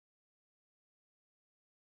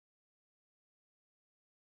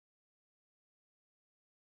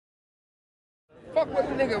Fuck with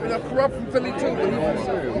the nigga. I'm from Philly too, but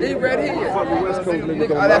he right here.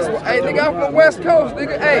 Nigga, that's what, hey, nigga, I'm from the West Coast,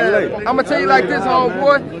 nigga. Hey, I'm gonna tell you like this,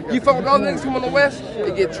 homeboy. You fuck with all niggas from the West,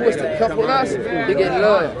 they get twisted. Fuck with us, they get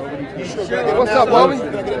love. What's up, homie?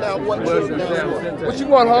 What you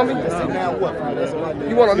want, homie?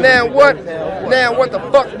 You want a now what? Now what the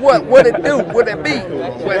fuck what? What it do? What it be?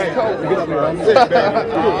 West Coast.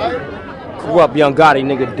 Corrupt Young Gotti,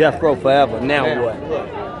 nigga, death row forever. Now what?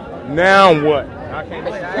 Now what? Excuse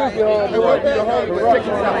me, homeboy.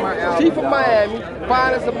 She from Miami,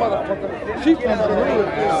 fine as a motherfucker. She from the hood,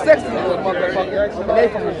 sexy as a motherfucker. And they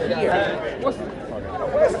from here. What's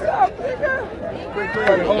up, nigga?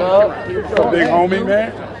 What's up, big homie,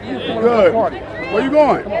 man? Good. Where you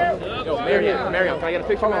going? Yo, Mariam, can I get a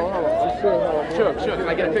picture, man? Sure, can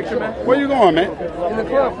I get a picture, man? Where you going, man? In the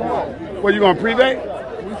club, come on. Where you going, Prive?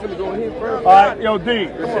 We finna go in here first. All right, yo, D.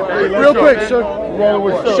 Real quick, Suge. Rolling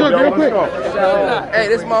with Suge, real quick. Hey,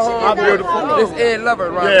 this my home. I'm beautiful. This Ed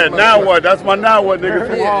Lover, right? Yeah, now what? That's my now what nigga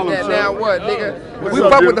from Harlem. Yeah, now what, nigga? What's We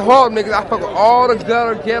up, fuck with the beautiful? Harlem niggas. I fuck with all the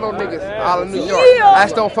ghetto niggas out of New York. I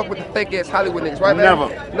just don't fuck with the fake ass Hollywood niggas, right? Never.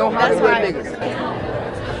 No Hollywood niggas.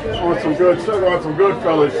 On some good sugar, on some good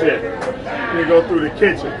fella shit. We go through the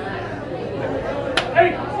kitchen.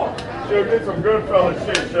 Hey, Suge, did some good fella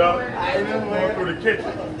shit, Suge. Going through the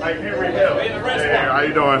kitchen, like Henry Hill. Hey, how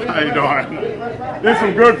you doing? How you doing? Did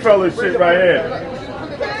some good fella shit right here.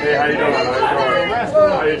 Hey, how you doing?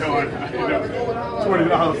 How you doing? How you doing?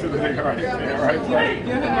 $20 to the nigga right there, right?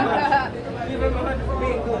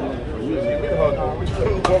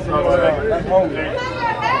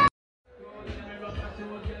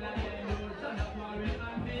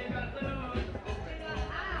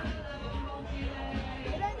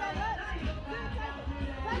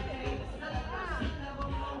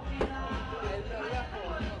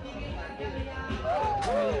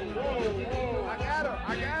 I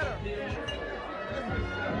got her.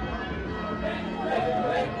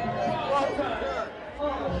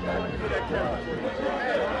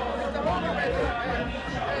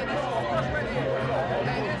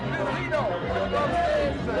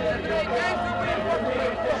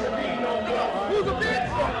 Who's a bitch?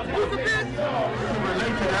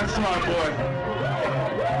 That's my boy.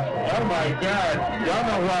 Oh my God. Y'all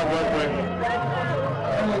know who I work with.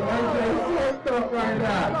 Right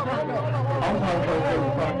now. I'm going to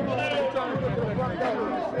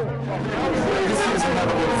This is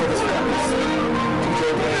another one for the families.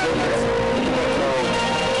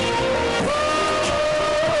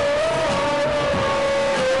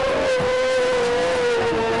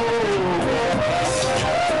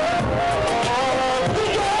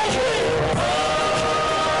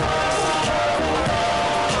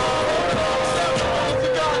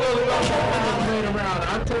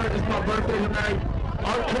 It's my birthday tonight.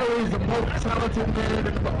 R. Kelly is the most talented man in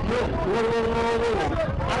the world.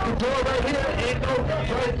 I can do it right here. Ain't no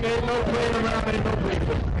fight, ain't no playing around, ain't no playing.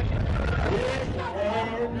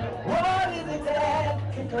 What is it that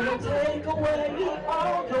can come and take away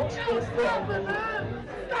all those stress from me?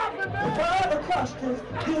 Further questions,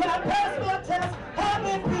 you have passed my test. How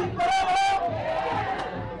many people?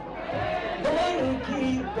 They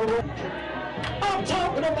keep going. I'm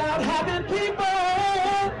talking about having people.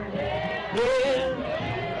 Yeah,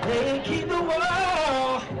 they keep the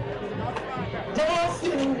world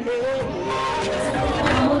dancing.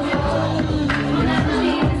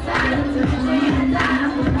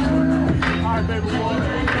 Alright, baby boy.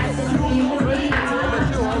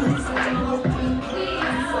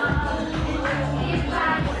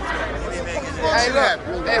 Hey, look.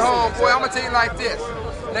 Hey, homeboy, I'm gonna tell you like this.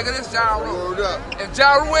 Nigga, this Ja Rule. If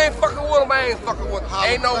Ja Rule ain't fucking with him, I ain't fucking with him.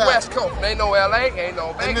 Ain't no West Coast, ain't no LA, ain't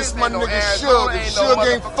no Vegas, and this my ain't no nigga Arizona, Suge. If ain't no Suge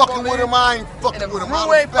ain't fucking with him, I ain't fucking with him. If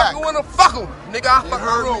Rule ain't fucking with him, fuck him. Nigga, I fuck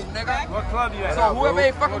with Rule, nigga. What club you at? So whoever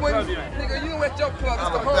ain't fucking with him, nigga, you at your club, it's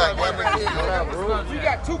the home. We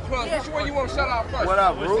got two clubs. Which one you want to shut out first? What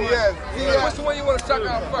up, bro? Which one you want to shut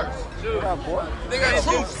out first? What up, boy? Nigga,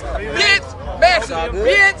 Truth. Bitch, Massive,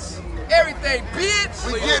 bitch. Everything,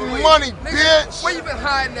 bitch. We getting money, bitch. Where you been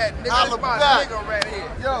hiding that, nigga? Holla That's my back. nigga right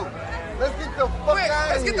here. Yo, let's get the fuck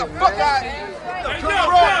out of here. Let's get the fuck out of here.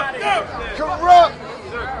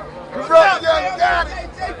 Corrupt young Gotti.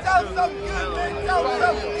 Tell something good, man. Tell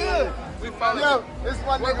something good. We follow Yo, this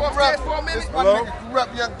my nigga What, Corrupt. for a minute? This my nigga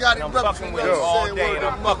Corrupt young Gotti. I'm fucking with him all day, and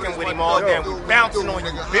I'm fucking with him all day. And we bouncing on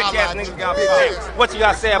you, bitch ass niggas got paid. What you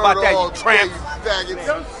gotta say about that, you tramp?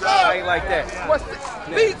 Faggots. How you like that? What's the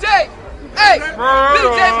BJ? Hey,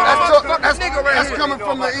 BJ, that's nigga right That's here. coming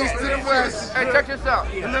from the east to the west. Hey, check this out.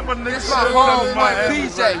 This This my homeboy,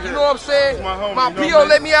 BJ. You know what I'm saying? My PO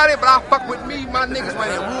let me out here, but I fuck with me, my niggas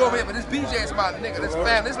right here. Rule over here, but this BJ is my nigga. This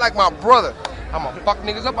family. This like my brother. I'ma fuck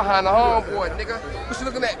niggas up behind the homeboy, nigga. What you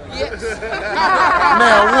looking at? Yes.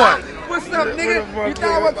 Now what? What's up, nigga? You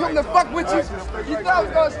thought I was coming to fuck with you? You thought I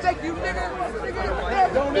was gonna shake you, nigga?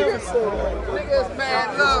 Nigga, it's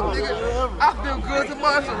mad love, nigga. I feel good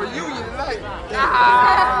tomorrow. It's a reunion tonight.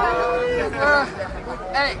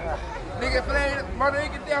 Hey, nigga, if it ain't murder,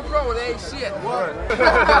 ain't get down road, it ain't shit. What?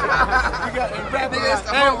 Nigga, it's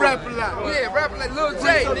the rap a lot. Yeah, rap like Lil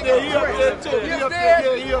J, nigga. Yeah, he up there too. He up there?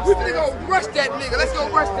 We finna go rush that nigga. Let's go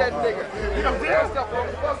rush that nigga. He up there? What's up, bro?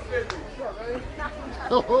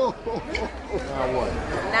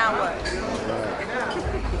 Now what?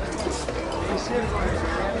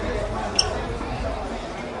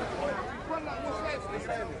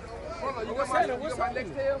 What's my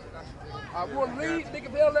next tail? I want to lead, nigga.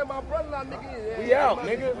 If they don't let my brother-in-law, nigga. We out,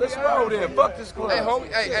 nigga. Let's roll then. Fuck this club. Hey,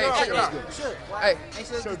 homie. Hey, check it out. Hey,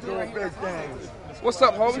 Doing big things. what's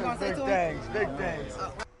up, homie? Big things. Big things.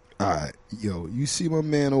 All right, yo, you see my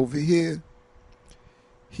man over here?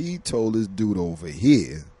 He told this dude over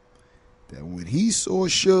here that when he saw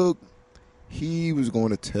Suge, he was going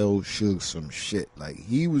to tell Suge some shit. Like,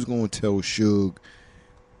 he was going to tell Suge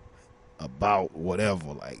about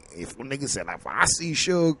whatever. Like, if a nigga said, like, if I see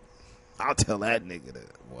Suge, I'll tell that nigga that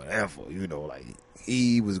whatever. You know, like,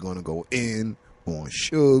 he was going to go in on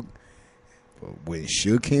Suge. But when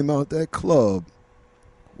Suge came out that club,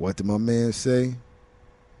 what did my man say?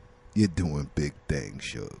 You're doing big things,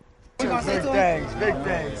 Suge. Big things. Big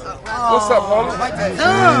things. What's up, homie? What's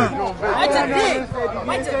a dick?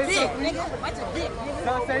 What's a dick, nigga? What's a dick?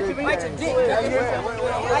 What's a dick? What's a dick?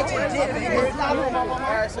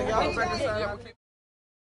 What's a dick?